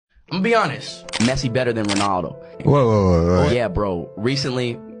I'm gonna be honest. Messi better than Ronaldo. Whoa. Yeah, bro.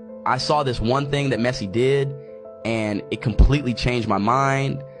 Recently, I saw this one thing that Messi did, and it completely changed my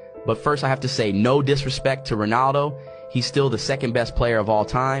mind. But first, I have to say, no disrespect to Ronaldo. He's still the second best player of all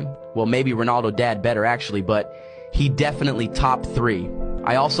time. Well, maybe Ronaldo dad better, actually, but he definitely top 3.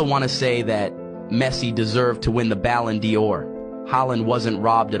 I also want to say that Messi deserved to win the Ballon d'Or. Haaland wasn't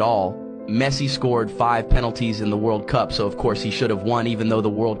robbed at all. Messi scored 5 penalties in the World Cup, so of course he should have won even though the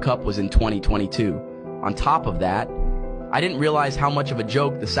World Cup was in 2022. On top of that, I didn't realize how much of a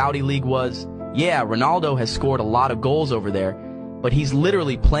joke the Saudi League was. Yeah, Ronaldo has scored a lot of goals over there, but he's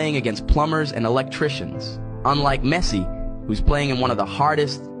literally playing against plumbers and electricians. Unlike Messi, who's playing in one of the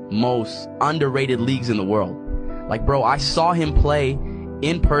hardest, most underrated leagues in the world. Like, bro, I saw him play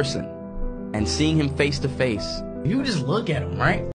in person, and seeing him face to face. You just look at him, right?